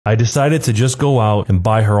I decided to just go out and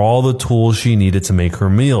buy her all the tools she needed to make her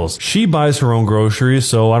meals. She buys her own groceries,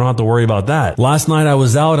 so I don't have to worry about that. Last night I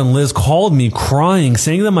was out and Liz called me crying,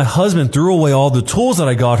 saying that my husband threw away all the tools that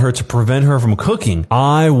I got her to prevent her from cooking.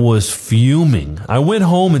 I was fuming. I went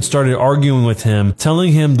home and started arguing with him,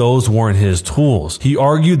 telling him those weren't his tools. He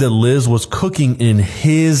argued that Liz was cooking in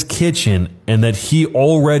his kitchen and that he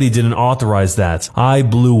already didn't authorize that. I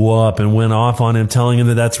blew up and went off on him, telling him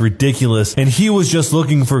that that's ridiculous and he was just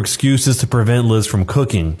looking for excuses to prevent Liz from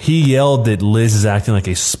cooking. He yelled that Liz is acting like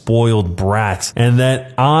a spoiled brat and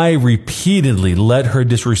that I repeatedly let her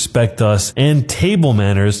disrespect us and table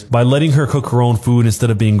manners by letting her cook her own food instead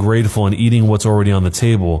of being grateful and eating what's already on the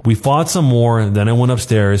table. We fought some more, then I went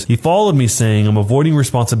upstairs. He followed me saying I'm avoiding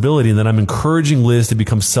responsibility and that I'm encouraging Liz to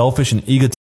become selfish and egotistical.